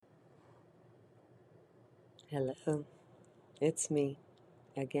Hello, it's me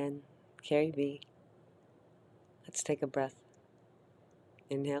again, Carrie B. Let's take a breath.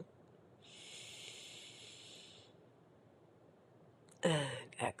 Inhale and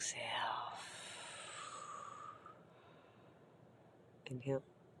exhale. Inhale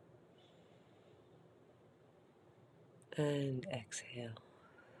and exhale.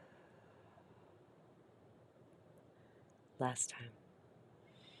 Last time.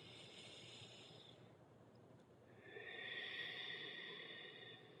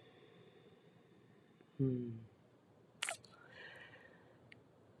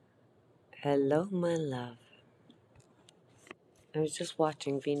 Hello, my love. I was just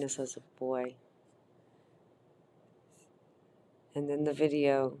watching Venus as a boy, and then the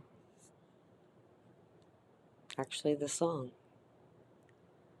video, actually the song,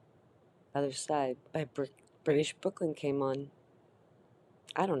 Other Side by British Brooklyn came on.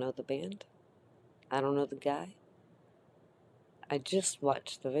 I don't know the band. I don't know the guy. I just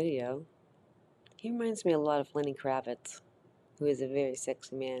watched the video. He reminds me a lot of Lenny Kravitz, who is a very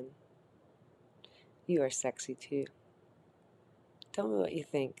sexy man. You are sexy too. Tell me what you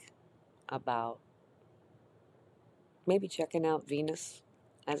think about maybe checking out Venus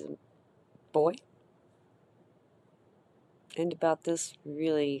as a boy, and about this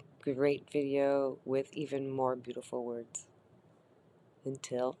really great video with even more beautiful words.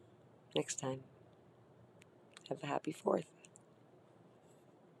 Until next time, have a happy 4th.